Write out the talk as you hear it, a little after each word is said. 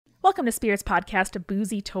Welcome to Spirits Podcast, a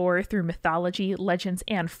boozy tour through mythology, legends,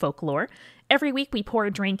 and folklore. Every week we pour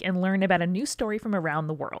a drink and learn about a new story from around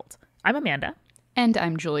the world. I'm Amanda. And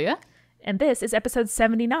I'm Julia. And this is episode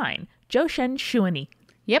 79, Jiutian Xuannü.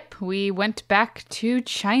 Yep, we went back to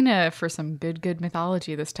China for some good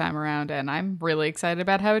mythology this time around, and I'm really excited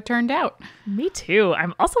about how it turned out. Me too.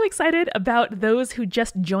 I'm also excited about those who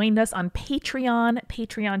just joined us on Patreon,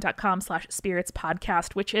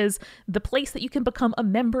 patreon.com/spiritspodcast, which is the place that you can become a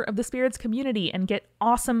member of the Spirits community and get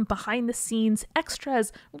awesome behind-the-scenes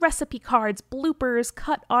extras, recipe cards, bloopers,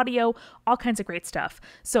 cut audio, all kinds of great stuff.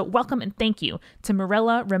 So welcome and thank you to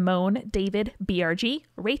Marilla, Ramon, David, BRG,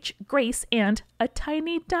 Rach, Grace, and a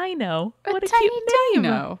tiny dino. What a cute name.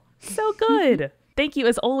 Dino. So good. Thank you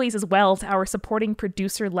as always as well to our supporting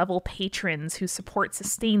producer level patrons whose support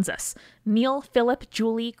sustains us. Neil, Philip,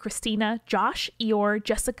 Julie, Christina, Josh, Eeyore,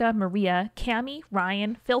 Jessica, Maria, Cami,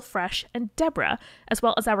 Ryan, Phil Fresh, and Deborah, as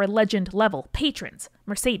well as our legend level patrons,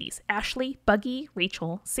 Mercedes, Ashley, Buggy,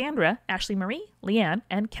 Rachel, Sandra, Ashley Marie, Leanne,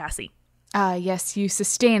 and Cassie. Yes, you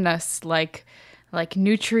sustain us like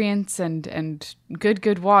nutrients and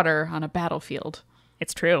good water on a battlefield.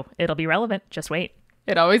 It's true. It'll be relevant. Just wait.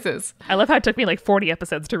 It always is. I love how it took me like 40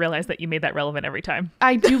 episodes to realize that you made that relevant every time.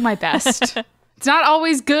 I do my best. It's not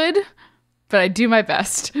always good, but I do my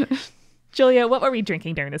best. Julia, what were we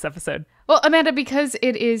drinking during this episode? Well, Amanda, because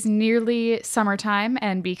it is nearly summertime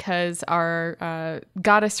and because our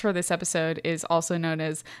goddess for this episode is also known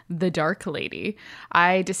as the Dark Lady,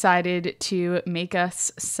 I decided to make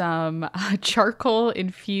us some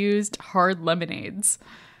charcoal-infused hard lemonades.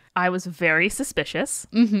 I was very suspicious.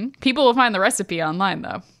 Mm-hmm. People will find the recipe online,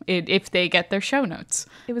 though, if they get their show notes.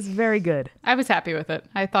 It was very good. I was happy with it.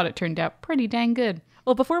 I thought it turned out pretty dang good.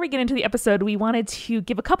 Well, before we get into the episode, we wanted to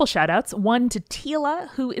give a couple shout outs. One to Tila,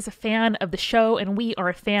 who is a fan of the show, and we are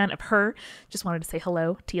a fan of her. Just wanted to say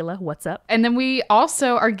hello, Tila. What's up? And then we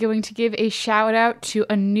also are going to give a shout out to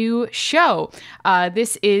a new show.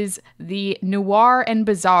 This is the Noir and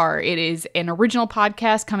Bizarre. It is an original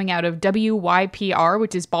podcast coming out of WYPR,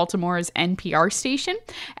 which is Baltimore's NPR station.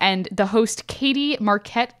 And the host, Katie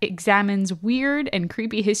Marquette, examines weird and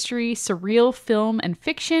creepy history, surreal film and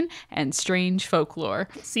fiction, and strange folklore.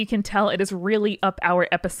 So you can tell it is really up our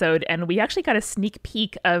episode, and we actually got a sneak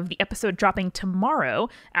peek of the episode dropping tomorrow,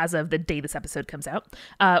 as of the day this episode comes out,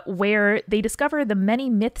 where they discover the many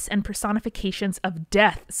myths and personifications of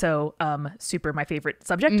death. So, super my favorite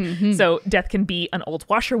subject. Mm-hmm. So death can be an old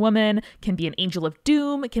washerwoman, can be an angel of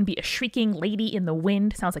doom, can be a shrieking lady in the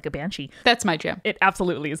wind. Sounds like a banshee. That's my jam. It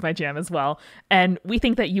absolutely is my jam as well. And we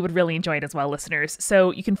think that you would really enjoy it as well, listeners.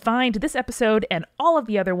 So you can find this episode and all of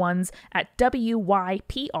the other ones at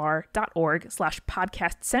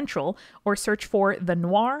WYPR.org/podcast central, or search for The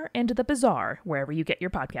Noir and the Bizarre wherever you get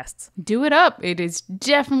your podcasts. Do it up. It is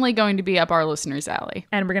definitely going to be up our listeners' alley.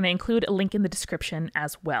 And we're going to include a link in the description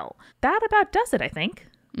as well. That about does it, I think.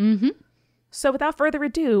 Mm-hmm. So without further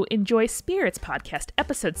ado, enjoy Spirits Podcast,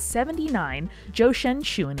 episode 79, Jiutian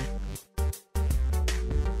Xuannü.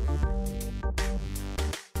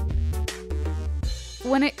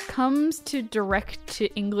 When it comes to direct to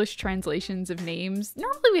English translations of names,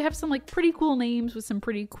 normally we have some like pretty cool names with some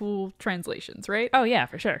pretty cool translations, right? Oh yeah,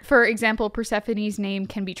 for sure. For example, Persephone's name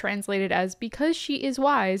can be translated as because she is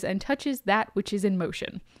wise and touches that which is in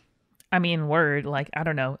motion. I mean, word, like, I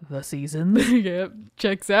don't know, the seasons. Yep,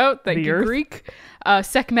 checks out. Thank you, Earth. Greek.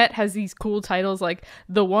 Sekhmet has these cool titles like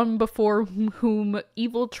the one before whom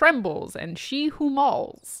evil trembles and she who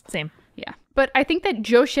mauls. Same. Yeah. But I think that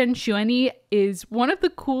Jiutian Xuannü is one of the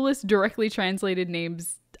coolest directly translated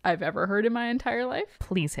names I've ever heard in my entire life.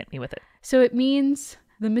 Please hit me with it. So it means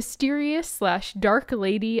the mysterious/dark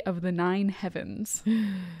lady of the nine heavens.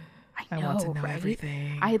 I want to know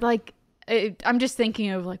everything. I'm just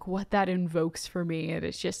thinking of like what that invokes for me. And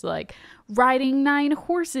it's just like riding 9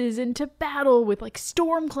 horses into battle with like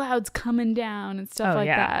storm clouds coming down and stuff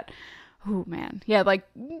that. Oh, man. Yeah, like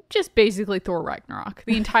just basically Thor Ragnarok.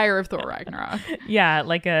 The entire of Thor Ragnarok. Yeah,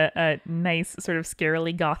 like a nice sort of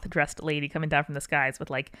scarily goth-dressed lady coming down from the skies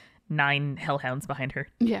with like 9 hellhounds behind her.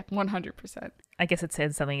 Yeah, 100%. I guess it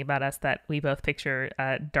says something about us that we both picture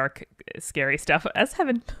dark, scary stuff as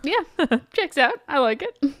heaven. Yeah, checks out. I like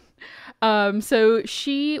it. So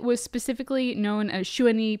she was specifically known as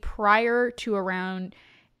Xuannü prior to around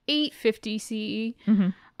 850 CE. Mm-hmm.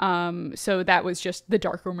 So that was just the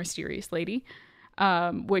darker, mysterious lady.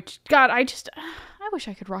 Which, God, I wish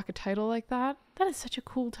I could rock a title like that. That is such a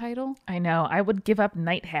cool title. I know. I would give up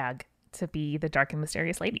Night Hag to be the dark and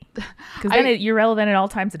mysterious lady. Because then you're relevant at all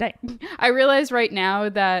times a day. I realize right now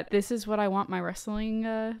that this is what I want my wrestling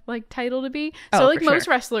title to be. So oh, like most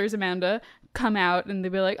sure. wrestlers, Amanda, come out and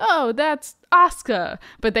they'd be like, oh, that's Asuka.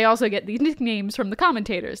 But they also get these nicknames from the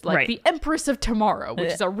commentators, like the Empress of Tomorrow,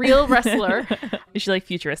 which is a real wrestler. Is she like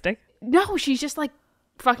futuristic? No, she's just like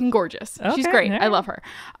fucking gorgeous. She's great. I love her.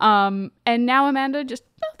 And now, Amanda, just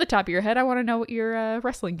off the top of your head, I want to know what your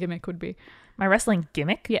wrestling gimmick would be. My wrestling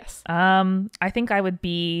gimmick? Yes. I think I would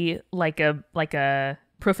be like a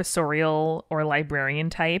professorial or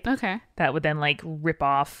librarian type. Okay. That would then like rip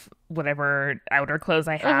off whatever outer clothes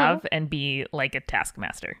I have and be like a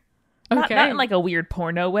taskmaster. Okay. Not in like a weird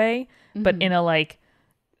porno way, but in a like,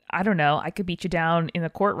 I don't know, I could beat you down in the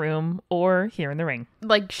courtroom or here in the ring.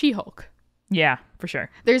 Like She-Hulk. Yeah, for sure.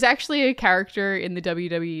 There's actually a character in the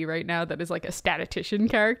WWE right now that is like a statistician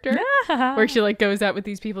character where she like goes out with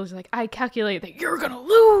these people. She's like, I calculate that you're going to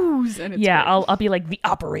lose. And it's great. I'll be like the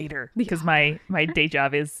operator because my day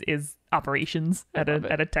job is operations at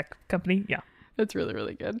a tech company. Yeah. That's really,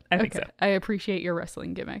 really good. I think so. I appreciate your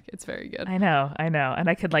wrestling gimmick. It's very good. I know. And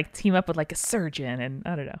I could like team up with like a surgeon and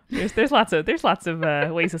I don't know. There's lots of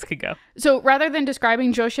ways this could go. So rather than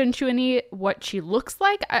describing Jiutian Xuannü what she looks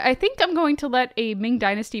like, I think I'm going to let a Ming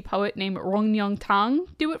Dynasty poet named Rongyang Tang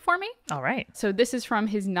do it for me. All right. So this is from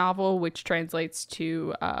his novel, which translates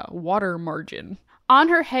to water margin. On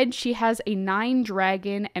her head, she has a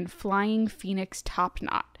 9-dragon and flying phoenix top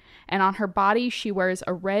knot. And on her body, she wears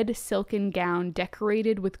a red silken gown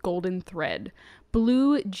decorated with golden thread.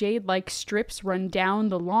 Blue jade-like strips run down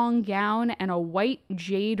the long gown, and a white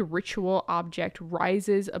jade ritual object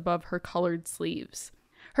rises above her colored sleeves.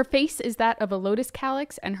 Her face is that of a lotus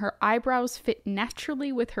calyx, and her eyebrows fit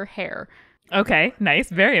naturally with her hair. Okay, nice.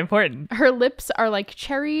 Very important. Her lips are like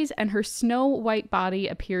cherries, and her snow-white body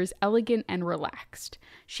appears elegant and relaxed.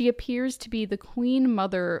 She appears to be the queen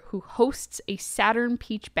mother who hosts a Saturn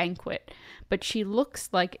peach banquet, but she looks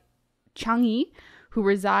like Chang'e, who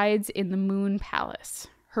resides in the Moon Palace.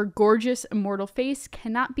 Her gorgeous, immortal face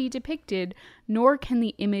cannot be depicted, nor can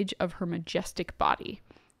the image of her majestic body.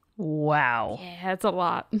 Wow. Yeah, that's a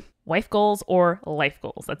lot. Wife goals or life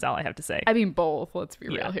goals? That's all I have to say. I mean, both. Let's be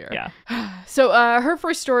real here. Yeah. So her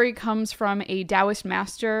first story comes from a Taoist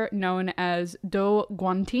master known as Do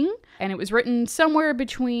Guanting, and it was written somewhere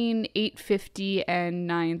between 850 and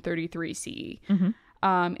 933 CE.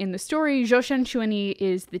 In the story, Jiutian Xuannü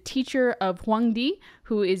is the teacher of Huangdi,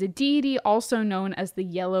 who is a deity also known as the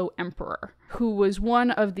Yellow Emperor, who was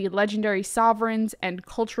one of the legendary sovereigns and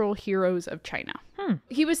cultural heroes of China.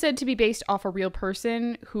 He was said to be based off a real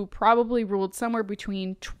person who probably ruled somewhere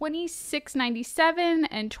between 2697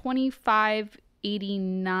 and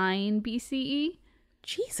 2589 BCE.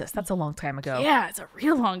 Jesus, that's a long time ago. Yeah, it's a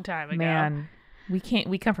real long time ago. Man, we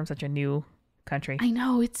come from such a new country. I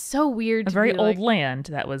know, it's so weird. A very old land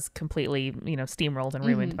that was completely, steamrolled and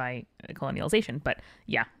ruined by colonialization. But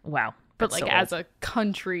yeah, wow. But like as a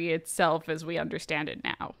country itself, as we understand it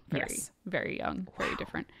now, very young, very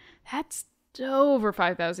different. That's over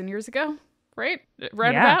 5,000 years ago, right?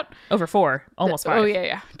 About? Over 4, almost 5. Oh,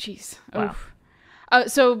 yeah. Jeez. Wow. Oof.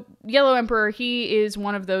 So Yellow Emperor, he is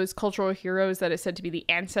one of those cultural heroes that is said to be the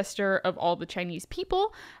ancestor of all the Chinese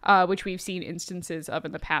people, which we've seen instances of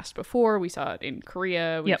in the past before. We saw it in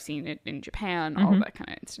Korea. We've seen it in Japan, all that kind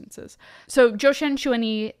of instances. So Jiutian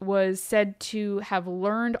Xuannü was said to have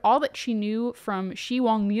learned all that she knew from Shi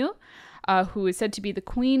Wangmu, who is said to be the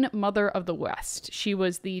Queen Mother of the West. She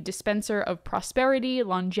was the dispenser of prosperity,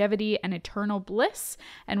 longevity, and eternal bliss,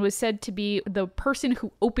 and was said to be the person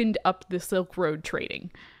who opened up the Silk Road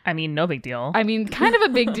trading. I mean, no big deal. I mean, kind of a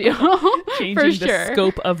big deal. Changing for the sure.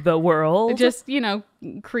 scope of the world. Just,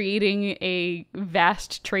 creating a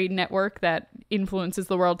vast trade network that influences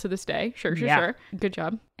the world to this day. Sure. Good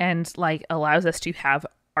job. And, allows us to have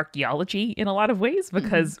archaeology in a lot of ways,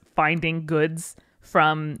 because finding goods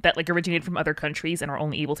from that originated from other countries and are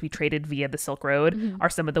only able to be traded via the Silk Road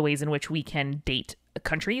are some of the ways in which we can date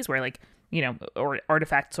countries where or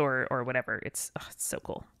artifacts or whatever. It's so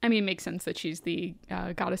cool. I mean, it makes sense that she's the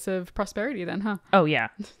goddess of prosperity then, huh? Oh yeah.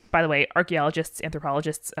 By the way, archaeologists,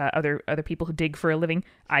 anthropologists, other people who dig for a living,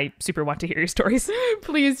 I super want to hear your stories.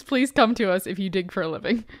 Please come to us if you dig for a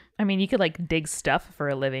living. I mean, you could dig stuff for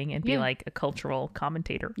a living and be a cultural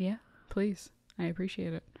commentator. Yeah, please. I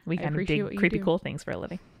appreciate it. We kind of dig creepy cool things for a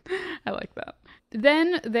living. I like that.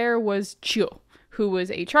 Then there was Chiu, who was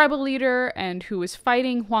a tribal leader and who was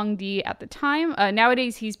fighting Huangdi at the time.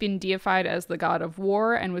 Nowadays, he's been deified as the god of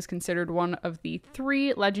war and was considered one of the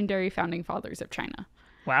 3 legendary founding fathers of China.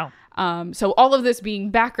 Wow. So all of this being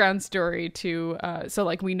background story to,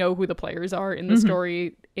 we know who the players are in the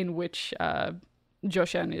story in which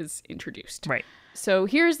Jiutian is introduced. Right. So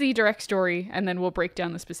here's the direct story, and then we'll break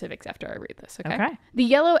down the specifics after I read this, okay? Okay. The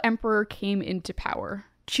Yellow Emperor came into power.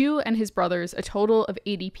 Chu and his brothers, a total of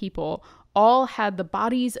 80 people, all had the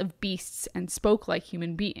bodies of beasts and spoke like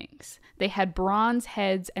human beings. They had bronze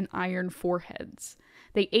heads and iron foreheads.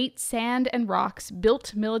 They ate sand and rocks,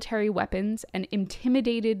 built military weapons, and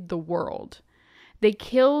intimidated the world. They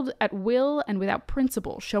killed at will and without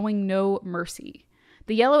principle, showing no mercy.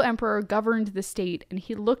 The Yellow Emperor governed the state, and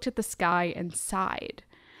he looked at the sky and sighed.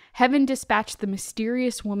 Heaven dispatched the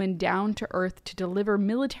mysterious woman down to earth to deliver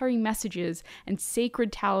military messages and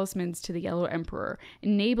sacred talismans to the Yellow Emperor,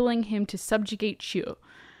 enabling him to subjugate Chu.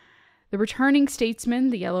 The returning statesman,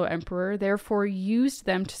 the Yellow Emperor, therefore used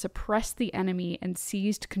them to suppress the enemy and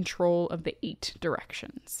seized control of the 8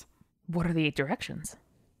 directions. What are the 8 directions?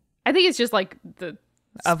 I think it's just like the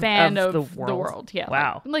span of the the world. Yeah.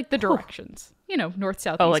 Wow. Like the directions. You know, north,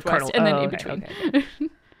 south, Oh, east, like west, cardinal. and then Oh, in okay, between. okay.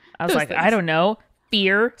 I was Those like, things. I don't know.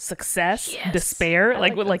 Fear, success, Yes. despair. I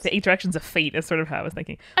Like like like those. the 8 directions of fate is sort of how I was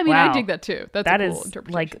thinking. I mean, Wow. I dig that too. That's That a cool is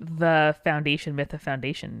interpretation. like the foundation myth of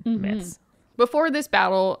foundation myths. Before this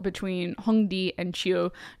battle between Huangdi and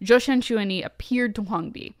Chiu, Jiutian Xuannü appeared to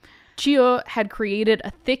Huangdi. Chiu had created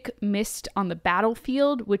a thick mist on the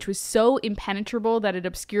battlefield, which was so impenetrable that it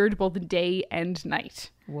obscured both day and night.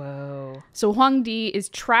 Whoa. So Huangdi is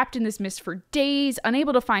trapped in this mist for days,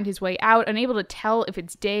 unable to find his way out, unable to tell if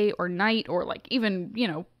it's day or night, or like even, you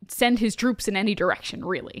know, send his troops in any direction,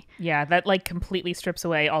 really. Yeah, that like completely strips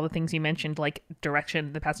away all the things you mentioned, like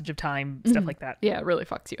direction, the passage of time, stuff like that. Yeah, it really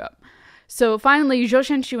fucks you up. So finally,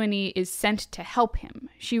 Jiutian Xuannü is sent to help him.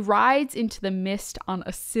 She rides into the mist on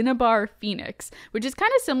a Cinnabar phoenix, which is kind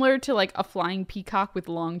of similar to like a flying peacock with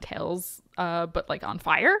long tails, but like on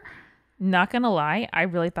fire. Not gonna lie, I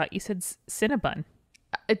really thought you said Cinnabon.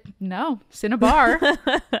 No, Cinnabar,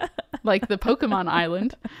 like the Pokemon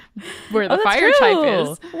island where the that's fire true. type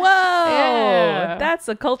is. Whoa, Yeah. that's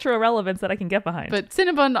a cultural relevance that I can get behind. But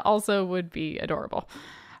Cinnabon also would be adorable.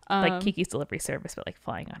 Like Kiki's delivery service, but like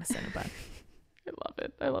flying on a Cinnabon. I love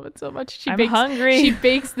it. I love it so much. I'm hungry. She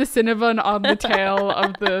bakes the Cinnabon on the tail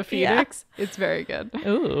of the phoenix. Yeah. It's very good.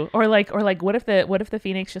 Ooh, or like what if the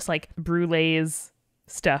phoenix just like brulees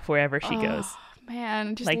stuff wherever she goes?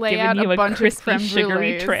 Man, just Like lay giving out you a a bunch crispy, of creme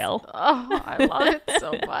sugary brulees. trail. Oh, I love it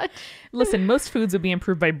so much. Listen, most foods would be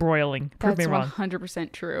improved by broiling. Prove That's me wrong.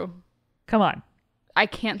 100% true. Come on. I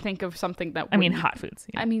can't think of something that I mean, wouldn't- hot foods.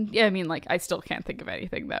 Yeah. I mean, like, I still can't think of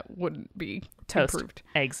anything that wouldn't be Toast, improved.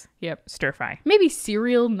 eggs, Yep. stir fry. Maybe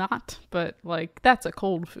cereal, not, but, like, that's a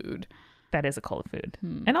cold food. That is a cold food.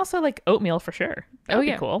 And also like oatmeal for sure. That would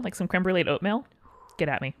be cool. Like some creme brulee oatmeal. Get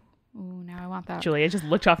at me. Ooh, now I want that. Julia just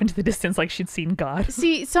looked off into the distance like she'd seen God.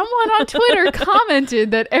 See, someone on Twitter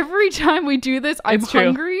commented that every time we do this, I'm It's true.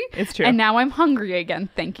 hungry. It's true. And now I'm hungry again.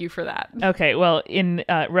 Thank you for that. Okay, well, in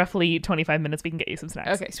roughly 25 minutes, we can get you some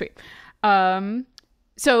snacks. Okay, sweet.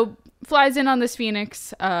 So flies in on this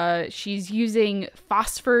phoenix. She's using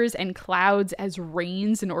phosphors and clouds as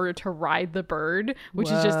reins in order to ride the bird,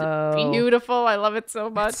 which is just Whoa. beautiful. I love it so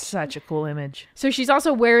much. Such a cool image. So she's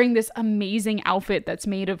also wearing this amazing outfit that's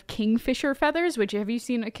made of kingfisher feathers, which have you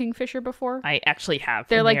seen a kingfisher before? I actually have.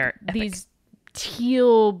 They're and like epic. these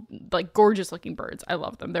teal, like gorgeous looking birds. I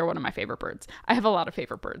love them. They're one of my favorite birds. I have a lot of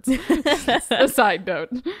favorite birds. A side note.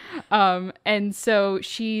 And so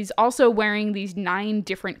she's also wearing these 9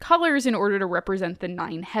 different colors in order to represent the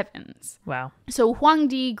 9 heavens. Wow. So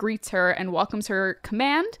Huangdi greets her and welcomes her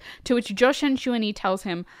command, to which Jiutian Xuannü tells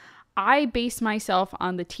him, I base myself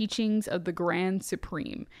on the teachings of the Grand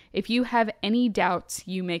Supreme. If you have any doubts,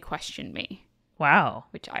 you may question me. Wow.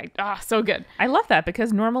 Which so good. I love that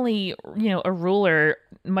because normally, you know, a ruler,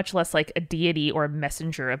 much less like a deity or a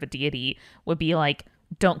messenger of a deity, would be like,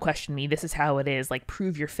 don't question me. This is how it is. Like,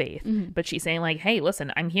 prove your faith. But she's saying like, hey,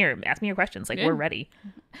 listen, I'm here. Ask me your questions. Like, we're ready.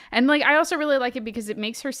 And like, I also really like it because it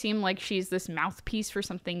makes her seem like she's this mouthpiece for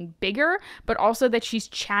something bigger, but also that she's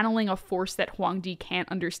channeling a force that Huangdi can't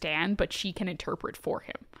understand, but she can interpret for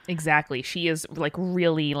him. Exactly. She is like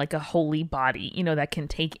really like a holy body, you know, that can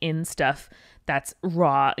take in stuff that's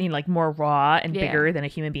raw, you know, like more raw and bigger than a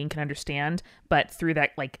human being can understand, but through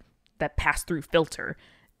that, like that pass through filter,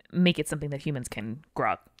 make it something that humans can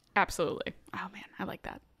grok. Absolutely. Oh man, I like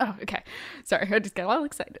that. Oh, okay. Sorry, I just got all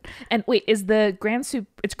excited. And wait, is the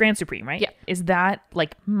it's Grand Supreme, right? Yeah. Is that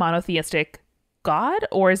like monotheistic God,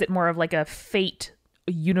 or is it more of like a fate,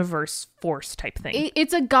 universe force type thing?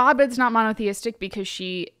 It's a god, but it's not monotheistic because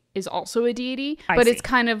she is also a deity. But it's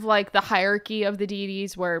kind of like the hierarchy of the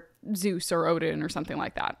deities where Zeus or Odin or something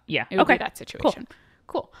like that. Yeah. It would Okay. be that situation.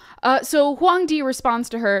 Cool. So Huang Di responds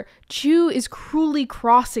to her, Chu is cruelly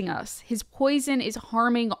crossing us. His poison is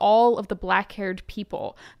harming all of the black-haired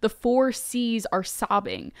people. The 4 seas are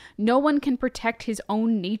sobbing. No one can protect his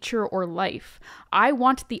own nature or life. I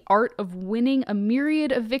want the art of winning a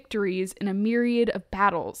myriad of victories in a myriad of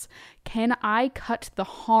battles. Can I cut the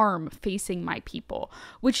harm facing my people?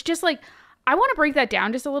 Which just like... I want to break that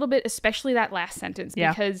down just a little bit, especially that last sentence,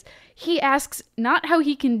 because he asks not how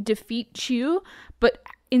he can defeat Chu, but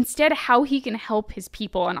instead how he can help his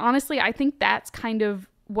people. And honestly, I think that's kind of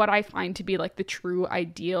what I find to be like the true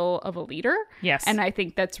ideal of a leader. Yes. And I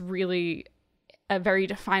think that's really a very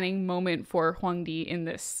defining moment for Huang Di in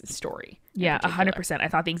this story. Yeah, 100%. I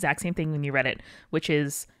thought the exact same thing when you read it, which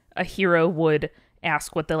is a hero would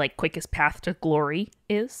ask what the like quickest path to glory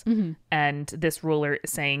is. Mm-hmm. And this ruler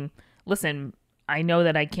is saying, listen, I know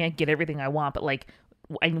that I can't get everything I want, but like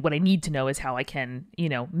what I need to know is how I can,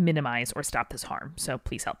 minimize or stop this harm. So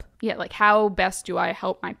please help. Yeah, like how best do I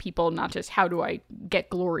help my people, not just how do I get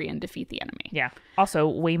glory and defeat the enemy. Yeah. Also,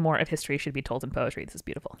 way more of history should be told in poetry. This is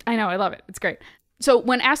beautiful. I know. I love it. It's great. So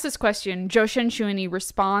when asked this question, Jiutian Xuannü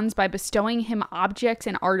responds by bestowing him objects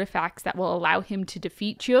and artifacts that will allow him to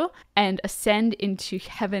defeat Chu and ascend into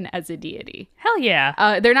heaven as a deity. Hell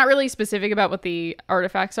yeah. They're not really specific about what the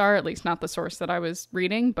artifacts are, at least not the source that I was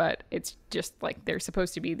reading, but it's just like they're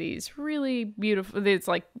supposed to be these really beautiful, it's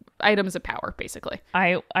like items of power, basically.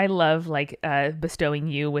 I love like bestowing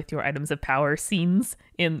you with your items of power scenes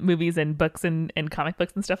in movies and books and comic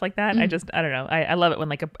books and stuff like that. Mm. I don't know. I love it when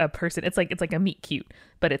like a person, it's like a meet cute,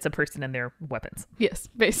 but it's a person and their weapons. Yes,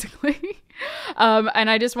 basically. And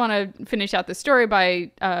I just want to finish out the story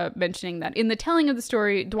by mentioning that in the telling of the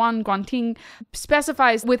story, Duan Guanting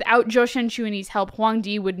specifies without Jiutian Xuannü's help, Huang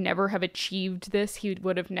Di would never have achieved this. He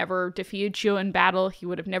would have never defeated Chu in battle. He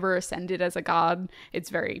would have never ascended as a god. It's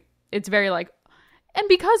very like, and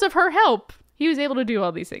because of her help, he was able to do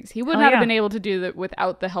all these things. He would not have been able to do that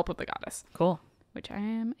without the help of the goddess. Cool. Which I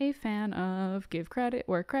am a fan of. Give credit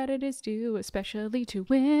where credit is due, especially to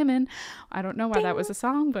women. I don't know why that was a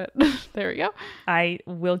song, but there we go. I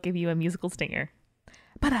will give you a musical stinger.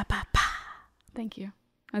 Ba-da-ba-ba. Thank you.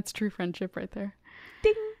 That's true friendship right there.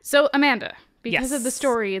 Ding. So, Amanda, because of the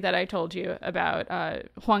story that I told you about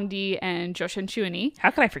Huang Di and Jiutian Xuannü.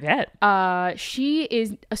 How could I forget? She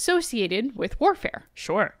is associated with warfare.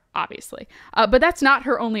 Sure. Obviously. But that's not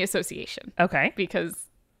her only association. Okay. Because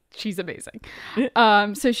she's amazing.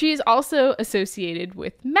 So she is also associated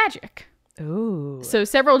with magic. Ooh. So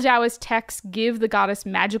several Taoist texts give the goddess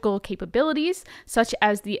magical capabilities, such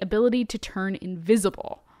as the ability to turn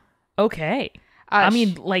invisible. Okay. I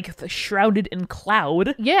mean, like shrouded in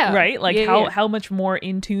cloud. Yeah. Right? Like how much more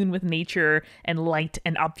in tune with nature and light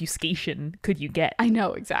and obfuscation could you get? I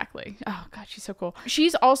know, exactly. Oh, God, she's so cool.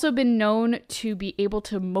 She's also been known to be able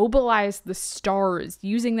to mobilize the stars,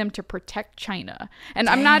 using them to protect China. And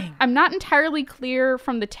Dang. I'm not entirely clear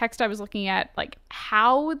from the text I was looking at, like,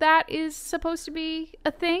 how that is supposed to be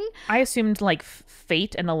a thing. I assumed like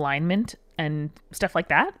fate and alignment and stuff like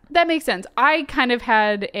that. That makes sense. I kind of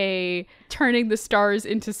had a turning the stars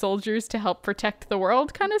into soldiers to help protect the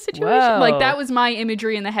world kind of situation. Whoa. Like that was my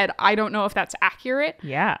imagery in the head. I don't know if that's accurate.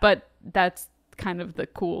 Yeah. But that's kind of the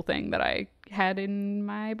cool thing that I had in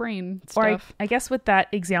my brain stuff. Or I guess with that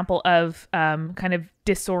example of kind of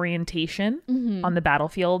disorientation on the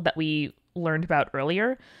battlefield that we learned about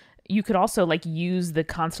earlier, you could also like use the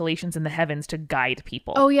constellations in the heavens to guide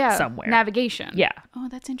people. Oh yeah, somewhere. Navigation. Yeah. Oh,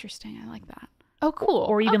 that's interesting. I like that. Oh, cool.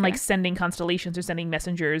 Or even like sending constellations or sending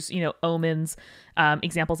messengers, omens,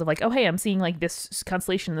 examples of like, oh, hey, I'm seeing like this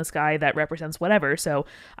constellation in the sky that represents whatever. So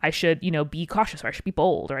I should, be cautious, or I should be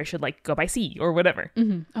bold, or I should like go by sea or whatever.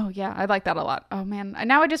 Mm-hmm. Oh yeah, I like that a lot. Oh man,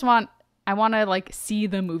 now I want to like see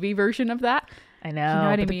the movie version of that. I know, what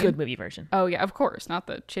but I the mean? good movie version. Oh yeah, of course, not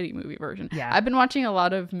the shitty movie version. Yeah. I've been watching a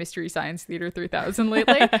lot of Mystery Science Theater 3000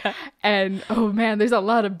 lately, and oh man, there's a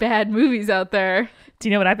lot of bad movies out there. Do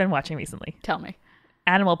you know what I've been watching recently? Tell me.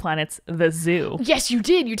 Animal Planet's The Zoo. Yes, you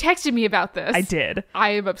did. You texted me about this. I did. I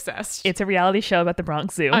am obsessed. It's a reality show about the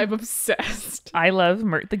Bronx Zoo. I'm obsessed. I love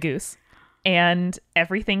Mert the Goose. And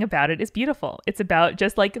everything about it is beautiful. It's about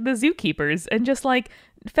just like the zookeepers and just like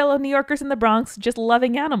fellow New Yorkers in the Bronx just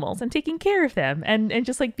loving animals and taking care of them and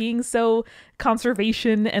just like being so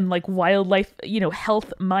conservation and like wildlife,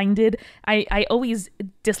 health minded. I always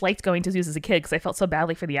disliked going to zoos as a kid because I felt so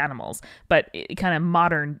badly for the animals. But kind of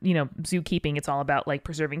modern, zookeeping, it's all about like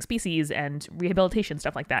preserving species and rehabilitation,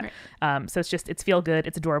 stuff like that. Right. So it's feel good.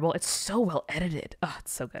 It's adorable. It's so well edited. Oh,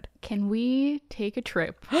 it's so good. Can we take a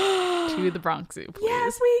trip to the Bronx Zoo, please?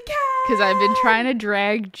 Yes, we can. Because I've been trying to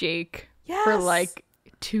drag Jake for like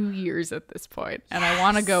 2 years at this point, and I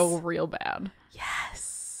want to go real bad.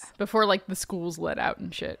 Yes. Before like the school's let out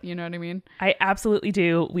and shit. You know what I mean? I absolutely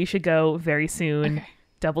do. We should go very soon. Okay.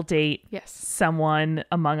 Double date. Yes. Someone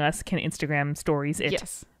among us can Instagram stories it.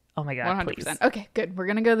 Yes. Oh my God, 100%. please. Okay, good. We're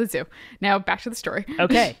going to go to the zoo. Now back to the story.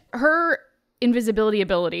 Okay. Her invisibility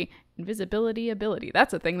ability,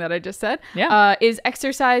 that's a thing that I just said, is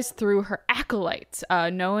exercised through her acolytes,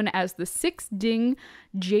 known as the 6 Ding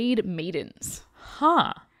Jade Maidens.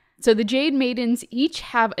 Huh. So the Jade Maidens each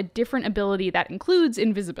have a different ability that includes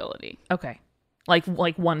invisibility. Okay. Like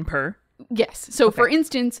one per. Yes. So for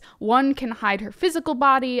instance, one can hide her physical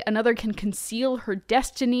body, another can conceal her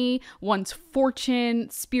destiny, one's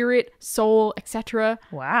fortune, spirit, soul, etc.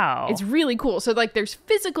 Wow. It's really cool. So like there's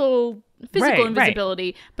physical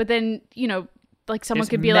invisibility, but then, you know, like someone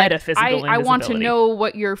could be like, I want to know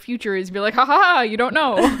what your future is. Be like, ha, you don't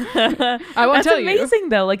know. I won't tell you. That's amazing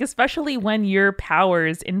though. Like, especially when your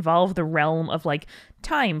powers involve the realm of like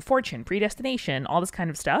time, fortune, predestination, all this kind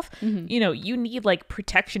of stuff. Mm-hmm. You know, you need like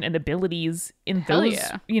protection and abilities in Hell those,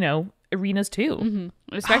 yeah. you know, arenas too. Mm-hmm.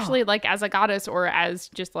 Especially like as a goddess or as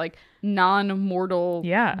just like non-mortal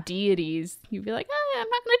deities. You'd be like, I'm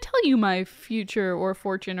not going to tell you my future or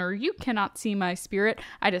fortune, or you cannot see my spirit.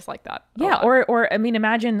 I just like that. Yeah. Or I mean,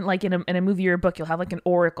 imagine like in a movie or a book, you'll have like an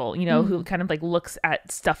oracle, you know, who kind of like looks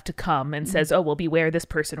at stuff to come and says, oh, well, beware this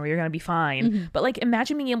person or you're going to be fine. But like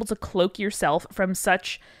imagine being able to cloak yourself from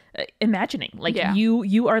such imagining. Like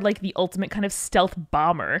you are like the ultimate kind of stealth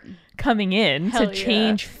bomber coming in to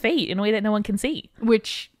change fate in a way that no one can see.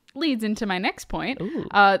 Which leads into my next point.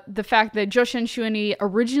 The fact that Jiutian Xuannü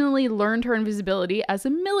originally learned her invisibility as a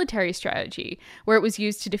military strategy, where it was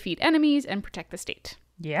used to defeat enemies and protect the state.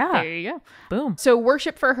 Yeah. There you go. Boom. So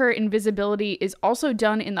worship for her invisibility is also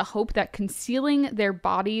done in the hope that concealing their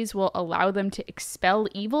bodies will allow them to expel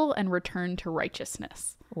evil and return to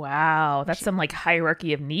righteousness. Wow. That's some like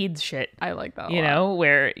hierarchy of needs shit. I like that a lot. You know,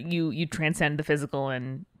 where you transcend the physical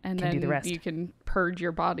and can then do the rest. You can purge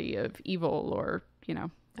your body of evil or, you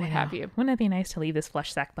know, what have you. Wouldn't it be nice to leave this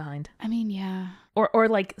flesh sack behind? I mean, yeah. Or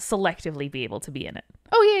like selectively be able to be in it.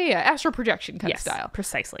 Oh, yeah. Astral projection kind of style.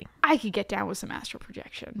 Precisely. I could get down with some astral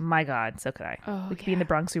projection. My God, so could I. Oh, we could be in the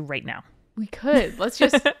Bronx Zoo right now. We could. Let's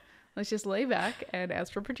just lay back and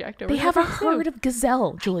astral project over. They have a herd of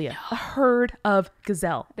gazelle, Julia. A herd of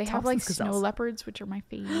gazelle. They have like snow leopards, which are my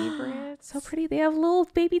favorites. So pretty. They have little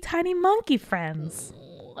baby tiny monkey friends.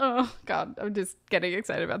 Oh, God. I'm just getting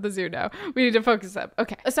excited about the zoo now. We need to focus up.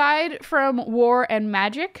 Okay. Aside from war and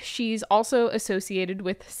magic, she's also associated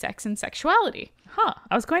with sex and sexuality. Huh.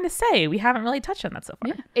 I was going to say, we haven't really touched on that so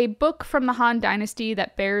far. Yeah. A book from the Han Dynasty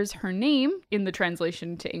that bears her name, in the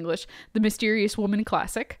translation to English, The Mysterious Woman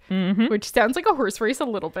Classic, which sounds like a horse race a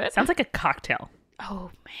little bit. Sounds like a cocktail. Oh,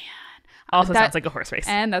 man. Also sounds like a horse race.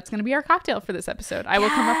 And that's going to be our cocktail for this episode. I will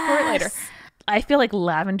come up for it later. I feel like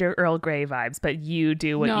lavender Earl Grey vibes, but you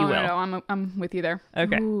do what you will. No, I'm with you there.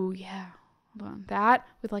 Okay. Ooh, yeah. Hold on. That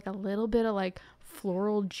with like a little bit of like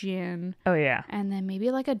floral gin. Oh, yeah. And then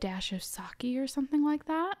maybe like a dash of sake or something like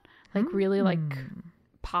that. Like really like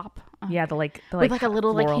pop. Yeah, the with like a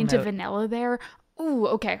little like hint of vanilla there. Ooh,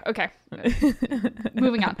 okay.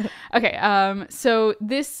 Moving on. Okay, so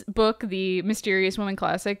this book, The Mysterious Woman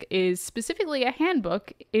Classic, is specifically a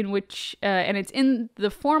handbook in which, and it's in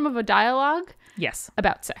the form of a dialogue. Yes.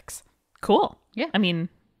 About sex. Cool. Yeah. I mean,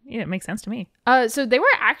 yeah, it makes sense to me. So they were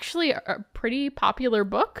actually a pretty popular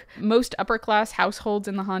book. Most upper class households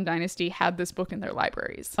in the Han Dynasty had this book in their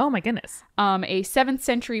libraries. Oh my goodness. A 7th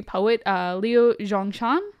century poet, Liu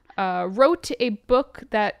Zhongshan, wrote a book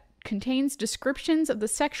that contains descriptions of the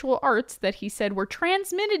sexual arts that he said were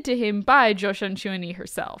transmitted to him by Jiutian Xuannü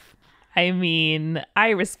herself. I mean, I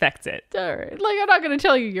respect it. All right. Like, I'm not going to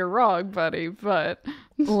tell you you're wrong, buddy, but...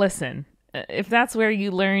 Listen, if that's where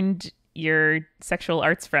you learned your sexual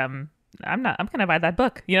arts from, I'm going to buy that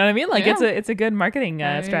book. You know what I mean? Like, it's a good marketing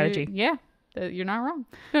strategy. Yeah. You're not wrong.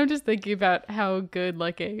 I'm just thinking about how good,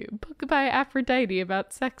 like, a book by Aphrodite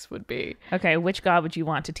about sex would be. Okay, which god would you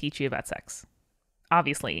want to teach you about sex?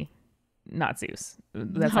 Obviously, not Zeus.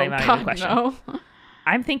 That's not even a question. No.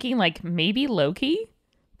 I'm thinking like maybe Loki,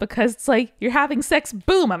 because it's like you're having sex.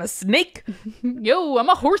 Boom! I'm a snake. Yo, I'm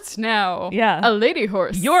a horse now. Yeah, a lady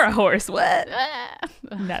horse. You're a horse. What?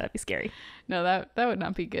 No, that'd be scary. No, that would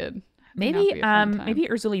not be good. Maybe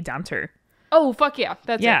Urzuli Danter. Oh fuck yeah,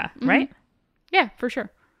 that's it. Mm-hmm. Right? Yeah, for sure.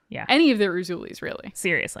 Yeah, any of the Urzulis really.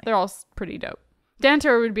 Seriously, they're all pretty dope.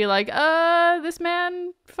 Dantor would be like, this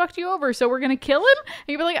man fucked you over, so we're gonna kill him? And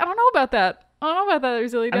you'd be like, I don't know about that.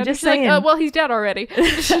 Urzuli. I'm just saying. Like, well, he's dead already.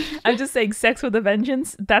 I'm just saying, Sex with a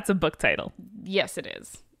Vengeance, that's a book title. Yes, it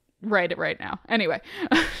is. write it right now. Anyway,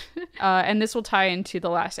 and this will tie into the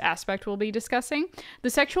last aspect we'll be discussing. The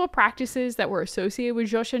sexual practices that were associated with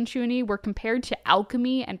Jiutian Xuannü were compared to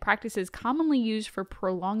alchemy and practices commonly used for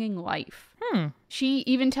prolonging life. She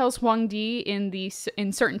even tells Huangdi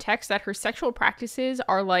in certain texts that her sexual practices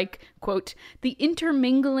are like, quote, the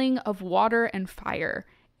intermingling of water and fire.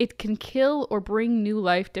 It can kill or bring new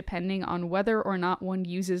life depending on whether or not one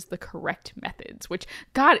uses the correct methods. Which,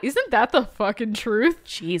 God, isn't that the fucking truth?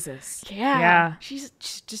 Jesus. Yeah. She's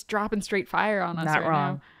just dropping straight fire on us Not right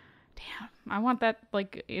wrong. now. Damn. I want that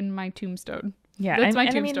like in my tombstone. Yeah. That's my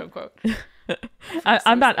tombstone quote.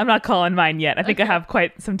 I'm not calling mine yet. I think I Okay. have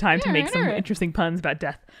quite some time to make some interesting puns about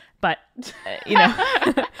death. But,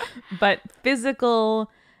 but physical,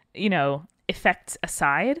 effects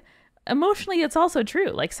aside, emotionally, it's also true.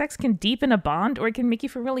 Like, sex can deepen a bond, or it can make you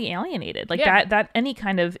feel really alienated. Like that any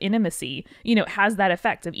kind of intimacy, has that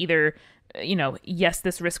effect of either, yes,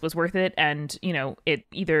 this risk was worth it, and it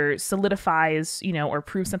either solidifies, or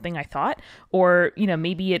proves something I thought, or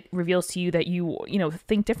maybe it reveals to you that you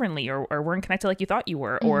think differently, or weren't connected like you thought you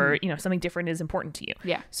were, or something different is important to you.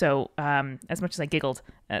 Yeah. So as much as I giggled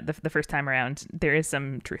the first time around, there is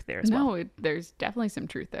some truth there as well. No, there's definitely some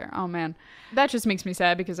truth there. Oh man, that just makes me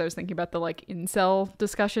sad because I was thinking about the like incel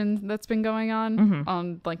discussion that's been going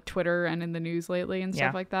on like Twitter and in the news lately and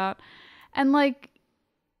stuff like that, and like.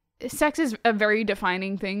 Sex is a very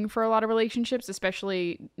defining thing for a lot of relationships,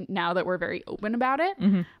 especially now that we're very open about it.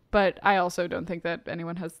 But I also don't think that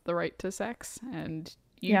anyone has the right to sex. And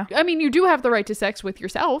I mean, you do have the right to sex with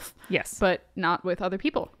yourself. Yes. But not with other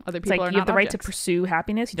people. Other people like are you have not the right to objects. pursue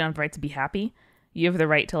happiness. You don't have the right to be happy. You have the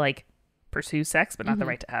right to like pursue sex, but not the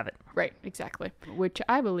right to have it. Right, exactly. Which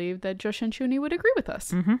I believe that Jiutian Xuannü would agree with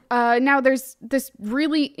us. Now, there's this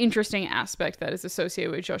really interesting aspect that is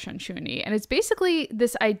associated with Jiutian Xuannü, and it's basically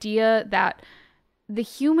this idea that the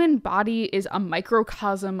human body is a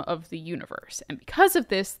microcosm of the universe, and because of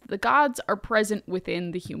this, the gods are present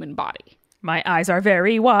within the human body. My eyes are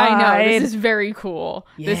very wide. I know, this is very cool.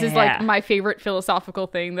 This is like Yeah. my favorite philosophical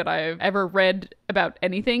thing that I've ever read about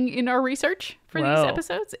anything in our research for these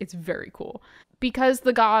episodes. It's very cool. Because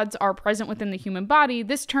the gods are present within the human body,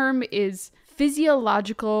 this term is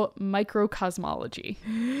physiological microcosmology.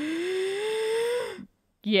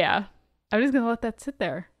 Yeah. I'm just going to let that sit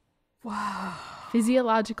there. Wow.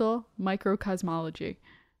 Physiological microcosmology.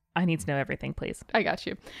 I need to know everything, please. I got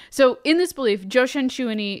you. So in this belief, Jiutian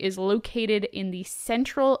Xuannü is located in the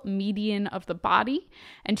central median of the body,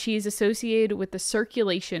 and she is associated with the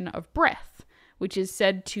circulation of breath, which is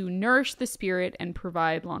said to nourish the spirit and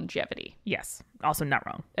provide longevity. Yes. Also not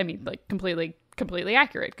wrong. I mean, like completely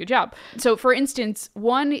accurate. Good job. So for instance,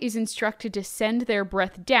 one is instructed to send their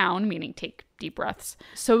breath down, meaning take deep breaths,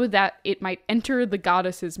 so that it might enter the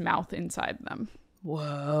goddess's mouth inside them.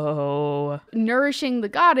 Whoa. Nourishing the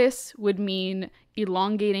goddess would mean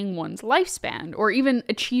elongating one's lifespan or even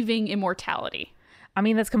achieving immortality. I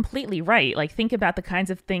mean, that's completely right. Like, think about the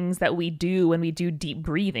kinds of things that we do when we do deep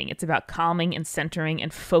breathing. It's about calming and centering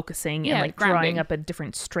and focusing and like grounding. drawing up a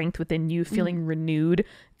different strength within you, feeling renewed.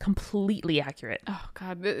 Completely accurate. Oh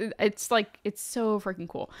God, it's so freaking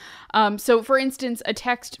cool. So for instance, a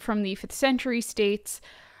text from the 5th century states,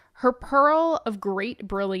 "Her pearl of great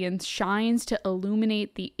brilliance shines to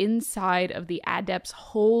illuminate the inside of the adept's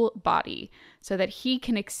whole body so that he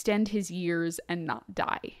can extend his years and not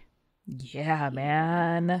die." Yeah,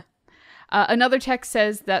 man. Another text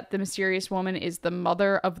says that the mysterious woman is the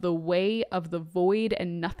mother of the way of the void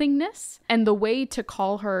and nothingness. And the way to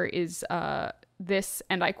call her is this,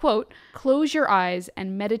 and I quote, "Close your eyes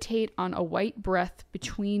and meditate on a white breath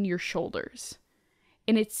between your shoulders.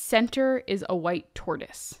 In its center is a white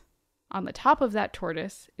tortoise. On the top of that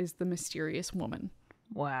tortoise is the mysterious woman."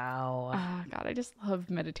 Wow. Oh, God, I just love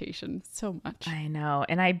meditation so much. I know.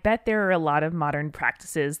 And I bet there are a lot of modern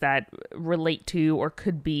practices that relate to or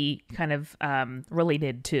could be kind of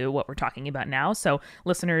related to what we're talking about now. So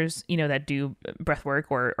listeners, that do breath work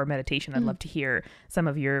or meditation, I'd love to hear some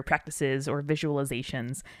of your practices or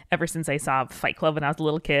visualizations. Ever since I saw Fight Club when I was a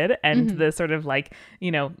little kid, and the sort of like,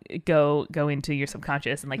 go into your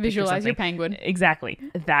subconscious and like Visualize your penguin. Exactly.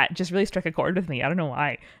 That just really struck a chord with me. I don't know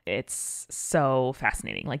why. It's so fascinating.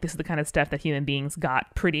 Like, this is the kind of stuff that human beings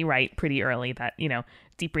got pretty right pretty early, that,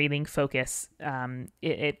 deep breathing, focus,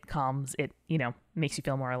 it calms, it, makes you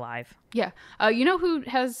feel more alive. Yeah. You know who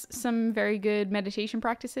has some very good meditation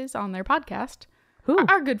practices on their podcast? Who?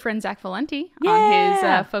 Our good friend Zach Valenti Yeah. on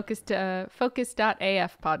his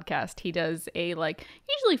Focus.af podcast. He does a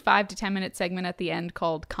usually 5 to 10 minute segment at the end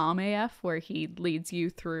called Calm AF, where he leads you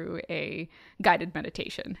through a guided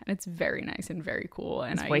meditation, and it's very nice and very cool.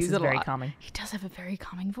 And His voice use is it a very lot. calming. He does have a very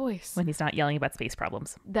calming voice When he's not yelling about space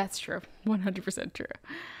problems. That's true. 100% true.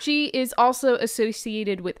 She is also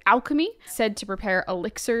associated with alchemy, said to prepare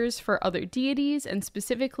elixirs for other deities, and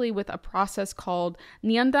specifically with a process called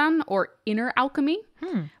Niandan, or inner alchemy,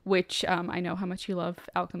 which I know how much you love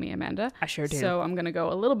alchemy, Amanda. I sure do. So I'm going to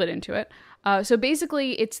go a little bit into it. So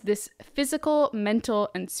basically, it's this physical, mental,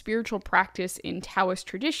 and spiritual practice in Taoist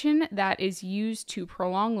tradition that is used to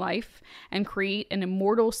prolong life and create an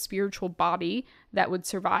immortal spiritual body that would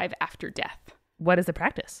survive after death. What is the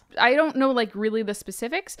practice? I don't know really the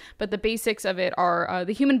specifics, but the basics of it are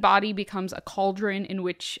the human body becomes a cauldron in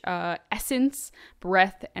which essence,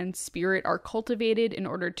 breath, and spirit are cultivated in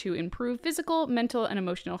order to improve physical, mental, and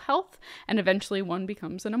emotional health, and eventually one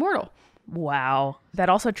becomes an immortal. Wow. That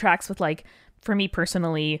also tracks with for me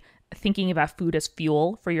personally, thinking about food as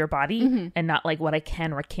fuel for your body and not what I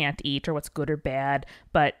can or can't eat or what's good or bad,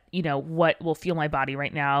 but what will fuel my body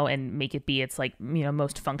right now and make it be its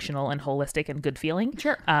most functional and holistic and good feeling.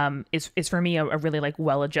 Sure. Is for me a really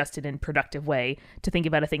well-adjusted and productive way to think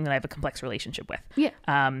about a thing that I have a complex relationship with. Yeah.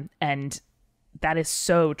 And that is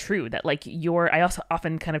so true that I also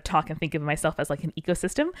often kind of talk and think of myself as an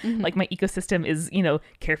ecosystem. My ecosystem is,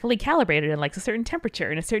 carefully calibrated and a certain temperature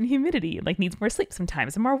and a certain humidity and needs more sleep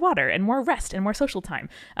sometimes and more water and more rest and more social time.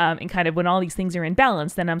 And kind of when all these things are in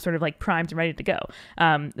balance, then I'm sort of primed and ready to go.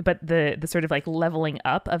 But the sort of leveling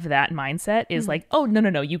up of that mindset is oh,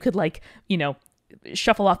 no, you could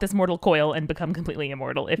shuffle off this mortal coil and become completely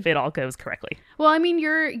immortal if it all goes correctly. Well, I mean,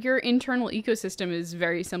 your internal ecosystem is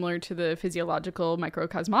very similar to the physiological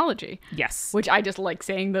microcosmology. Yes. Which I just like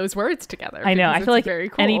saying those words together. I know. I feel very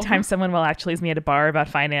cool. Anytime someone will actually me at a bar about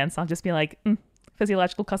finance, I'll just be like,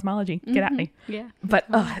 physiological cosmology, get at me. Yeah. But,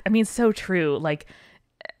 so true.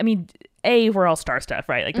 We're all star stuff,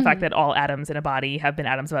 right? The fact that all atoms in a body have been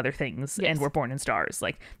atoms of other things and we're born in stars.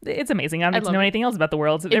 It's amazing. I don't need to know anything else about the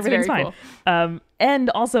world. So everything's fine. Cool.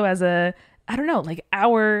 And also as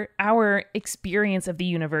our experience of the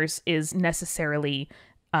universe is necessarily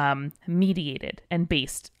mediated and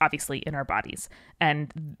based obviously in our bodies,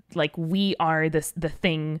 and we are the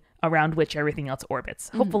thing around which everything else orbits.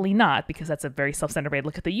 Hopefully not, because that's a very self-centered way to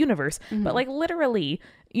look at the universe, but literally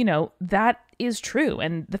that is true.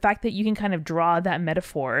 And the fact that you can kind of draw that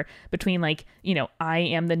metaphor between I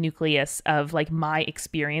am the nucleus of my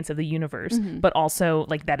experience of the universe, but also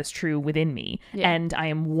that is true within me, and I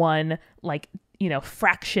am one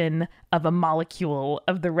fraction of a molecule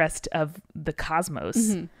of the rest of the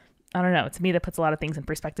cosmos. I don't know. To me, that puts a lot of things in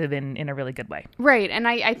perspective in a really good way. Right. And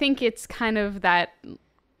I think it's kind of that,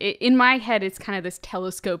 in my head, it's kind of this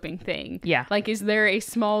telescoping thing. Yeah. Is there a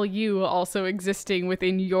small you also existing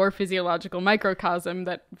within your physiological microcosm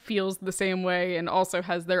that feels the same way and also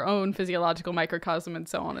has their own physiological microcosm, and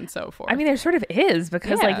so on and so forth? I mean, there sort of is,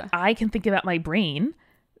 because I can think about my brain.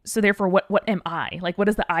 So therefore, what am I? What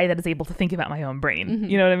is the I that is able to think about my own brain?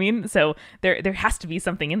 You know what I mean? So there has to be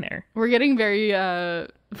something in there. We're getting very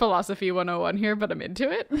philosophy 101 here, but I'm into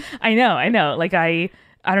it. I know. I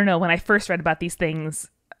don't know. When I first read about these things,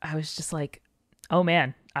 I was just oh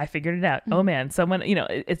man, I figured it out. Oh man, someone,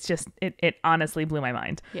 it's just, it honestly blew my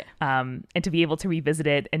mind. Yeah. And to be able to revisit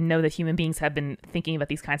it and know that human beings have been thinking about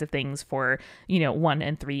these kinds of things for, 1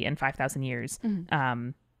 and 3 and 5,000 years,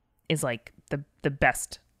 is the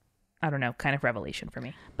best, I don't know, kind of revelation for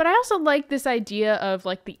me. But I also like this idea of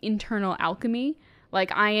the internal alchemy.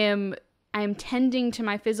 I am tending to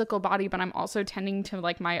my physical body, but I'm also tending to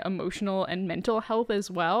my emotional and mental health as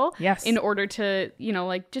well. Yes. In order to,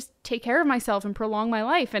 just take care of myself and prolong my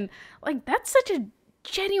life. And that's such a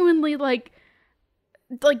genuinely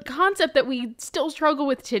concept that we still struggle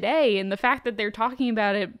with today. And the fact that they're talking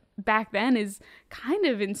about it back then is kind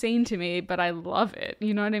of insane to me, but I love it.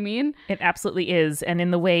 You know what I mean? It absolutely is. And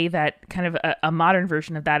in the way that kind of a modern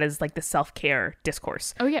version of that is the self-care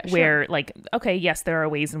discourse. Oh yeah, sure. Where okay, yes, there are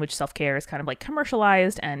ways in which self-care is kind of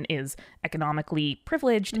commercialized and is economically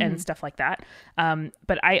privileged and stuff like that.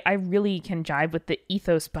 But I really can jive with the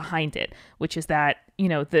ethos behind it, which is that,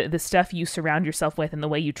 the stuff you surround yourself with and the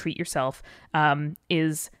way you treat yourself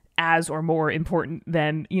is as or more important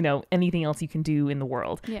than anything else you can do in the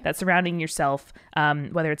world. That surrounding yourself,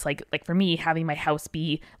 whether it's like for me, having my house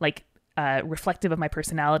be reflective of my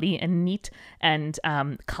personality and neat and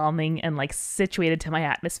calming and like situated to my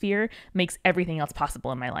atmosphere makes everything else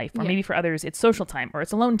possible in my life. Or maybe for others it's social time, or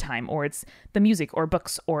it's alone time, or it's the music or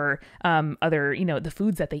books or other, the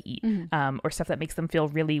foods that they eat, or stuff that makes them feel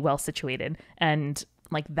really well situated. And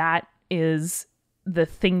like that is the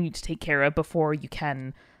thing to take care of before you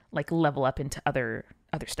can like level up into other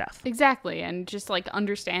stuff. Exactly. And just like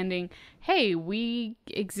understanding, hey, we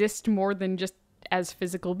exist more than just as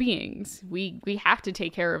physical beings. We have to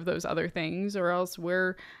take care of those other things, or else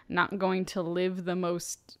we're not going to live the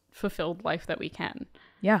most fulfilled life that we can.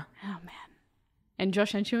 Yeah. Oh man. And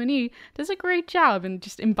Jiutian Xuannü does a great job in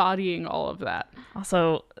just embodying all of that.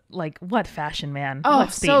 Also, like, what fashion, man. Oh,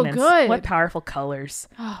 what statements. So good. What powerful colors.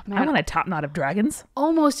 Oh man. I want a top knot of dragons.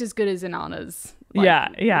 Almost as good as Inanna's.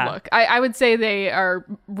 Look, I would say they are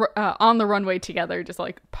on the runway together, just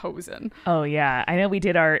like posing. Oh yeah, I know we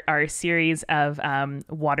did our series of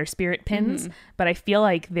water spirit pins, but I feel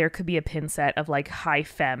like there could be a pin set of like high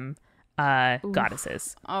femme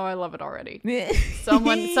goddesses. Oh, I love it already.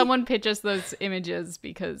 Someone pitch us those images,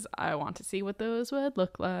 because I want to see what those would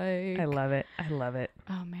look like. I love it.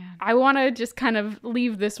 Oh man, I want to just kind of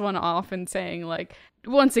leave this one off and saying, like,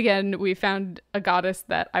 once again, we found a goddess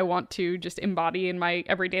that I want to just embody in my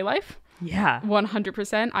everyday life. Yeah.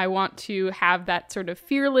 100%. I want to have that sort of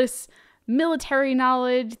fearless military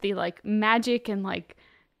knowledge, the like magic and like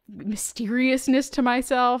mysteriousness to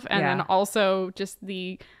myself. And then also just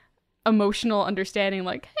the emotional understanding,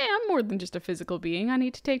 like, hey, I'm more than just a physical being. I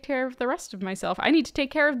need to take care of the rest of myself. I need to take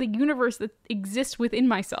care of the universe that exists within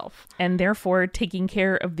myself. And therefore taking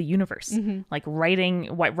care of the universe. Like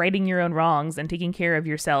righting your own wrongs and taking care of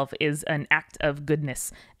yourself is an act of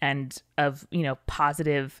goodness and of,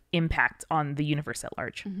 positive impact on the universe at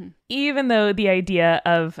large. Even though the idea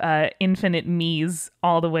of infinite me's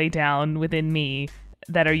all the way down within me,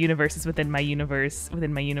 that our universe is within my universe,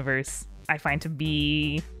 I find to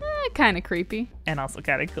be kind of creepy and also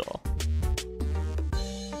kind of cool.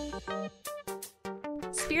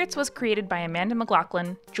 Spirits was created by Amanda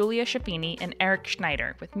McLaughlin, Julia Schaffini, and Eric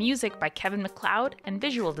Schneider, with music by Kevin MacLeod and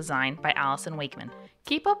visual design by Allison Wakeman.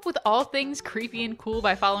 Keep up with all things creepy and cool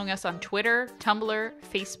by following us on Twitter, Tumblr,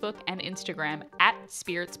 Facebook, and Instagram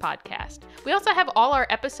 @Spirits Podcast. We also have all our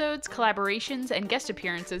episodes, collaborations, and guest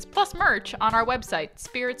appearances, plus merch on our website,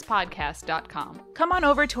 spiritspodcast.com. Come on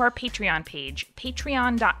over to our Patreon page,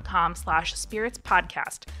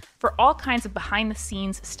 patreon.com/spiritspodcast, for all kinds of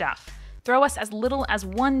behind-the-scenes stuff. Throw us as little as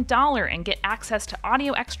 $1 and get access to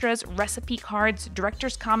audio extras, recipe cards,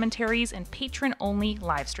 director's commentaries, and patron-only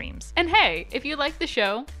live streams. And hey, if you like the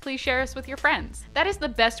show, please share us with your friends. That is the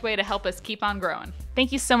best way to help us keep on growing.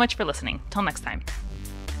 Thank you so much for listening. Till next time.